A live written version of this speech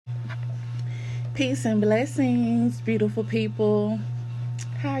Peace and blessings, beautiful people.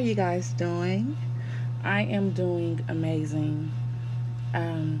 How are you guys doing? I am doing amazing.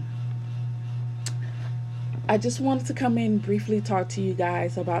 Um, I just wanted to come in and briefly talk to you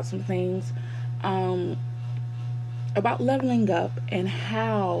guys about some things um, about leveling up and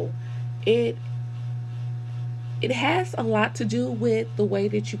how it it has a lot to do with the way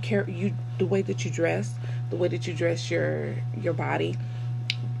that you carry the way that you dress, the way that you dress your body.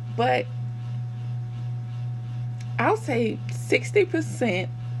 But I'll say 60%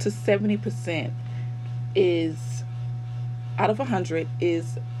 to 70% is out of 100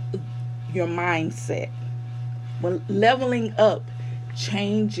 is your mindset. When leveling up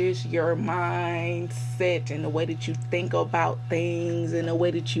changes your mindset and the way that you think about things and the way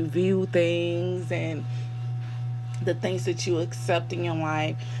that you view things and the things that you accept in your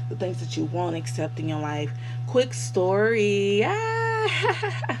life, the things that you won't accept in your life. Quick story.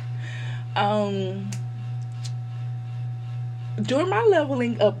 um During my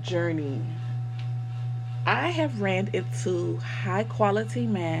leveling up journey, I have ran into high quality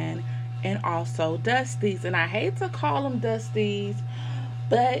men and also dusties. And I hate to call them dusties,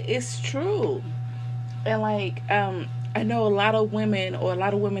 but it's true. And I know a lot of women or a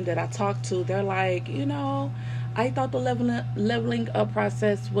lot of women that I talk to, they're like, I thought the leveling up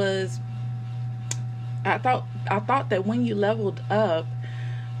process was I thought that when you leveled up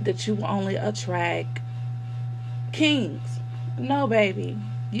that you only attract kings. No, baby.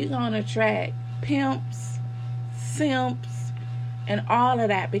 You're going to attract pimps, simps, and all of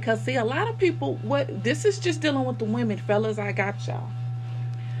that. Because, see, a lot of people, this is just dealing with the women, fellas, I got y'all.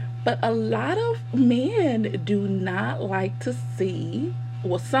 But a lot of men do not like to see,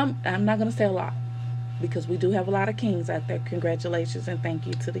 well, I'm not going to say a lot, because we do have a lot of kings out there. Congratulations and thank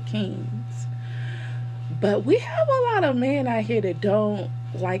you to the kings. But we have a lot of men out here that don't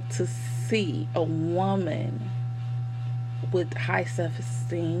like to see a woman with high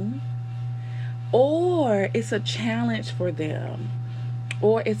self-esteem, or it's a challenge for them,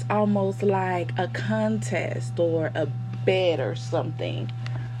 or it's almost like a contest or a bet or something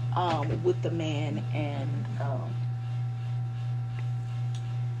with the man and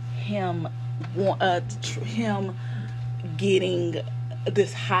him him getting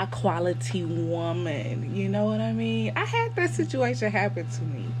this high quality woman. You know what I mean? I had that situation happen to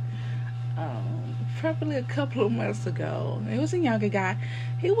me probably a couple of months ago. It was a younger guy.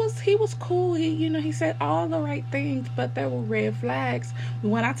 He was cool. He said all the right things, but there were red flags. We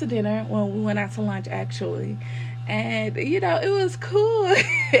went out to dinner. Well, we went out to lunch actually, and it was cool.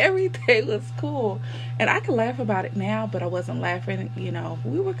 Everything was cool, and I can laugh about it now, but I wasn't laughing.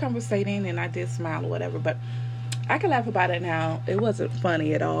 We were conversating, and I did smile or whatever, but I can laugh about it now. It wasn't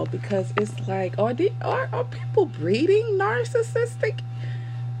funny at all because it's like, are people breeding narcissistic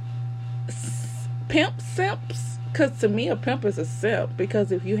pimp simps? Because to me, a pimp is a simp.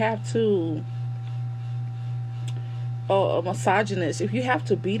 Because if you have to, or a misogynist, if you have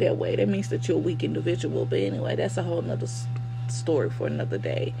to be that way, that means that you're a weak individual. But anyway, that's a whole nother story for another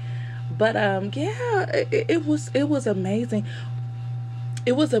day. But yeah, it was amazing.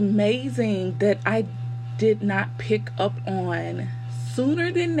 It was amazing that I did not pick up on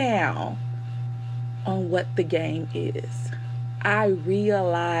sooner than now on what the game is. I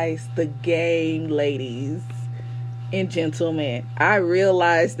realized the game, ladies and gentlemen. I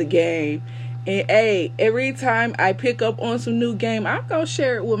realized the game. And hey, every time I pick up on some new game, I'm going to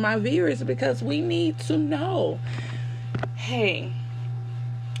share it with my viewers because we need to know. Hey,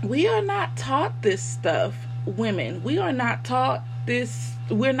 we are not taught this stuff, women. We are not taught this.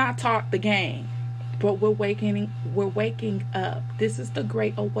 We're not taught the game. But we're waking up. This is the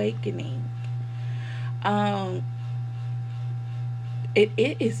great awakening. It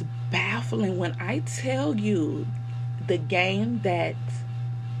is baffling when I tell you the game that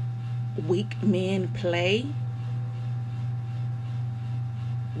weak men play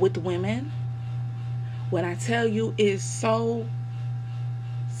with women. When I tell you it's so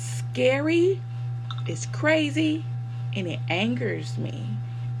scary, it's crazy, and it angers me.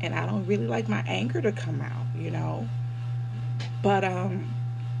 And I don't really like my anger to come out, But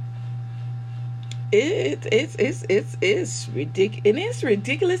it's ridiculous, and it's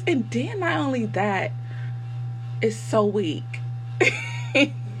ridiculous. And then not only that, it's so weak.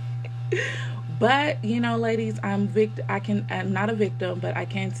 But ladies, I'm not a victim, but I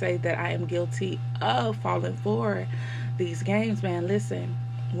can say that I am guilty of falling for these games, man. Listen,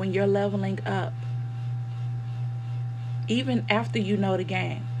 when you're leveling up, even after you know the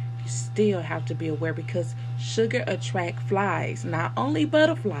game, you still have to be aware because sugar attracts flies, not only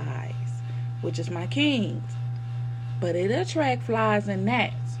butterflies, which is my kings, but it attracts flies and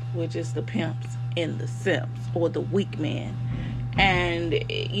gnats, which is the pimps. in the simps or the weak man. And,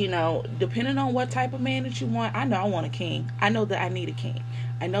 depending on what type of man that you want, I know I want a king. I know that I need a king.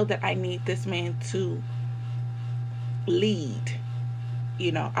 I know that I need this man to lead.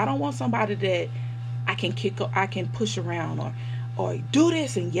 I don't want somebody that I can push around or do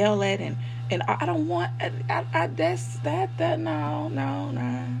this and yell at, and I don't want no.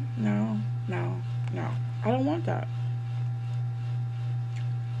 I don't want that.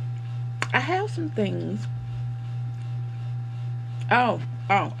 I have some things. Oh,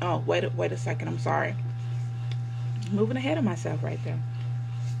 wait a second. I'm sorry. Moving ahead of myself right there.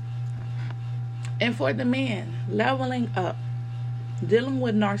 And for the men, leveling up, dealing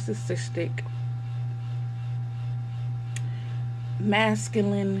with narcissistic,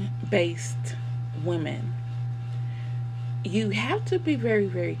 masculine-based women, you have to be very,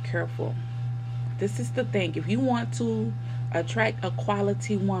 very careful. This is the thing. If you want to attract a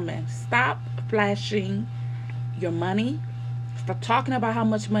quality woman, stop flashing your money. Stop talking about how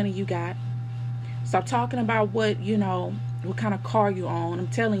much money you got. Stop talking about what kind of car you own. I'm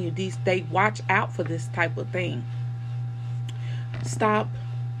telling you, they watch out for this type of thing. Stop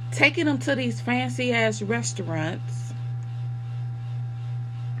taking them to these fancy ass restaurants.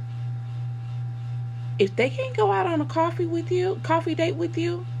 If they can't go out on a coffee date with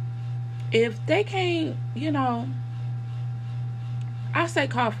you, if they can't, I say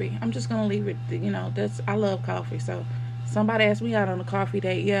coffee. I'm just gonna leave it. I love coffee. So somebody asked me out on a coffee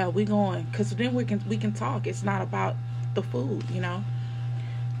date. Yeah, we going, because then we can talk. It's not about the food.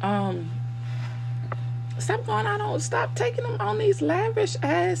 Stop taking them on these lavish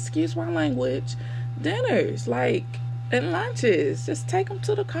ass, excuse my language, dinners, and lunches. Just take them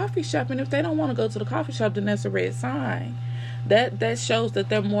to the coffee shop. And if they don't want to go to the coffee shop, then that's a red sign. That shows that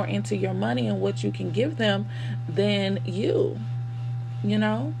they're more into your money and what you can give them than you.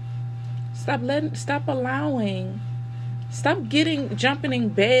 Stop jumping in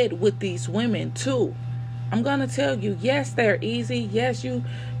bed with these women too. I'm gonna tell you, yes, they're easy. Yes, you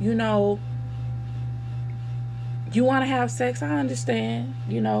want to have sex. I understand,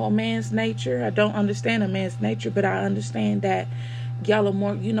 a man's nature. I don't understand a man's nature, but I understand that y'all are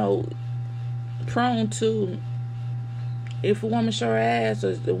more, prone to, if a woman show her ass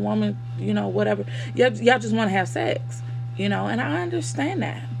or the woman, whatever, y'all just want to have sex, and I understand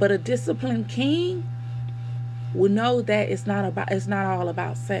that. But a disciplined king will know that it's not all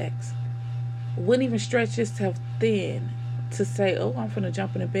about sex. Wouldn't even stretch yourself thin to say, oh, I'm finna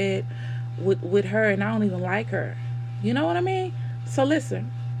jump in the bed with her and I don't even like her. You know what I mean? So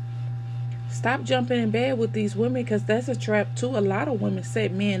listen, stop jumping in bed with these women, because that's a trap too. A lot of women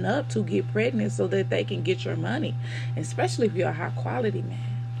set men up to get pregnant so that they can get your money, especially if you're a high quality man.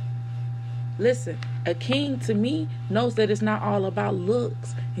 Listen, a king to me knows that it's not all about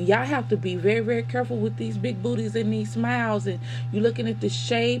looks. And y'all have to be very, very careful with these big booties and these smiles. And you're looking at the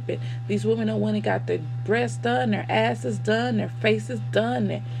shape. And these women that went and got their breasts done, their asses done, their faces done,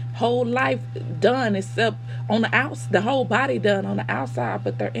 their whole life done, except on the outside, the whole body done on the outside.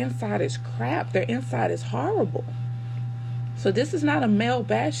 But their inside is crap. Their inside is horrible. So this is not a male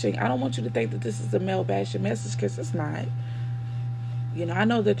bashing. I don't want you to think that this is a male bashing message, because it's not. I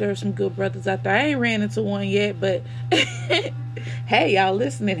know that there are some good brothers out there. I ain't ran into one yet, but hey, y'all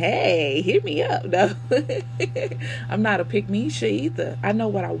listening, hey, hit me up. No, I'm not a pick-me-shit either. I know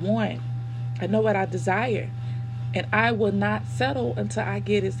what I want. I know what I desire. And I will not settle until I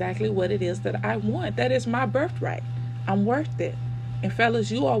get exactly what it is that I want. That is my birthright. I'm worth it. And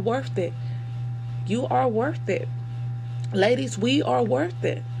fellas, you are worth it. You are worth it. Ladies, we are worth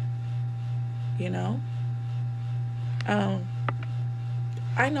it.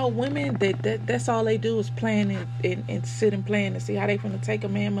 I know women that's all they do is plan and sit and plan to see how they finna take a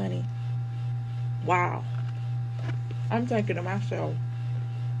man money. Wow. I'm thinking to myself,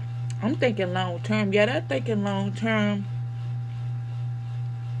 I'm thinking long term. Yeah, they're thinking long term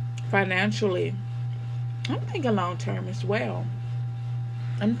financially. I'm thinking long term as well.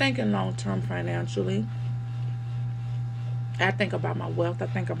 I'm thinking long term financially. I think about my wealth. I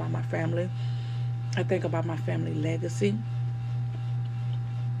think about my family. I think about my family legacy.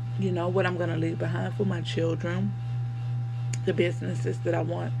 What I'm going to leave behind for my children. The businesses that I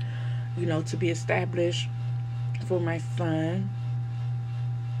want, to be established for my son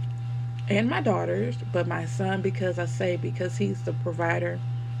and my daughters. But my son, because he's the provider,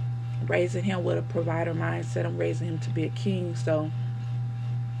 raising him with a provider mindset. I'm raising him to be a king. So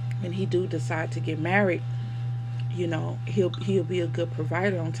when he do decide to get married, he'll be a good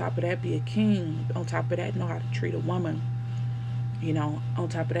provider. On top of that, be a king. On top of that, know how to treat a woman. On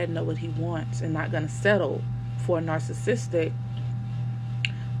top of that, know what he wants and not going to settle for a narcissistic,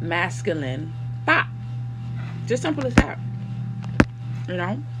 masculine, Just simple as that. You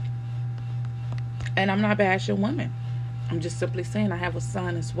know? And I'm not bashing women. I'm just simply saying I have a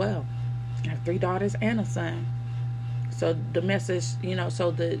son as well. I have 3 daughters and a son. So the message, so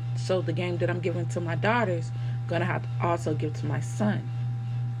the game that I'm giving to my daughters, I'm gonna have to also give to my son.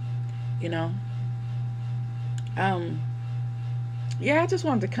 Yeah, I just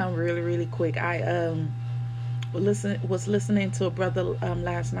wanted to come really, really quick. I was listening to a brother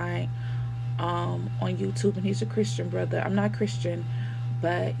last night on YouTube, and he's a Christian brother. I'm not Christian,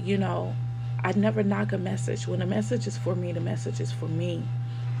 but I never knock a message. When a message is for me, the message is for me.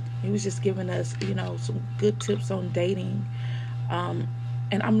 He was just giving us, some good tips on dating.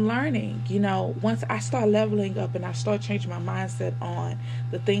 And I'm learning, once I start leveling up and I start changing my mindset on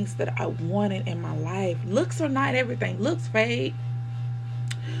the things that I wanted in my life. Looks are not everything. Looks fade.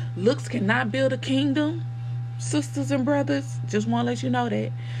 Looks cannot build a kingdom. Sisters and brothers, just want to let you know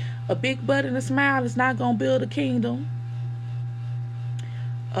that. A big butt and a smile is not going to build a kingdom.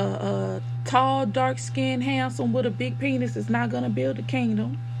 Tall, dark-skinned, handsome with a big penis is not going to build a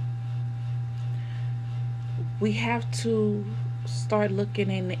kingdom. We have to start looking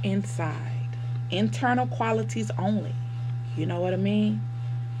in the inside. Internal qualities only. You know what I mean?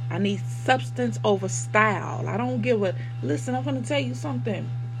 I need substance over style. I don't give a... Listen, I'm going to tell you something.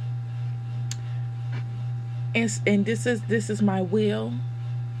 And this is my will.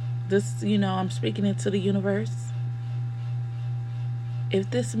 This, I'm speaking into the universe. If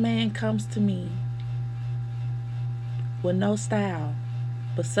this man comes to me with no style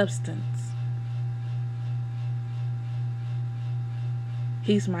but substance,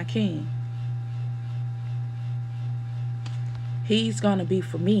 he's my king. He's gonna be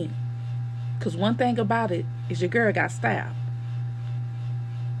for me. Because one thing about it is your girl got style.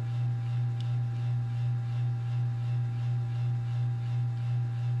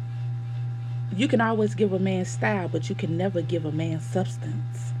 You can always give a man style, but you can never give a man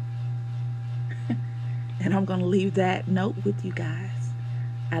substance. And I'm going to leave that note with you guys.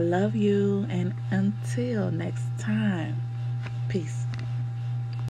 I love you, and until next time, peace.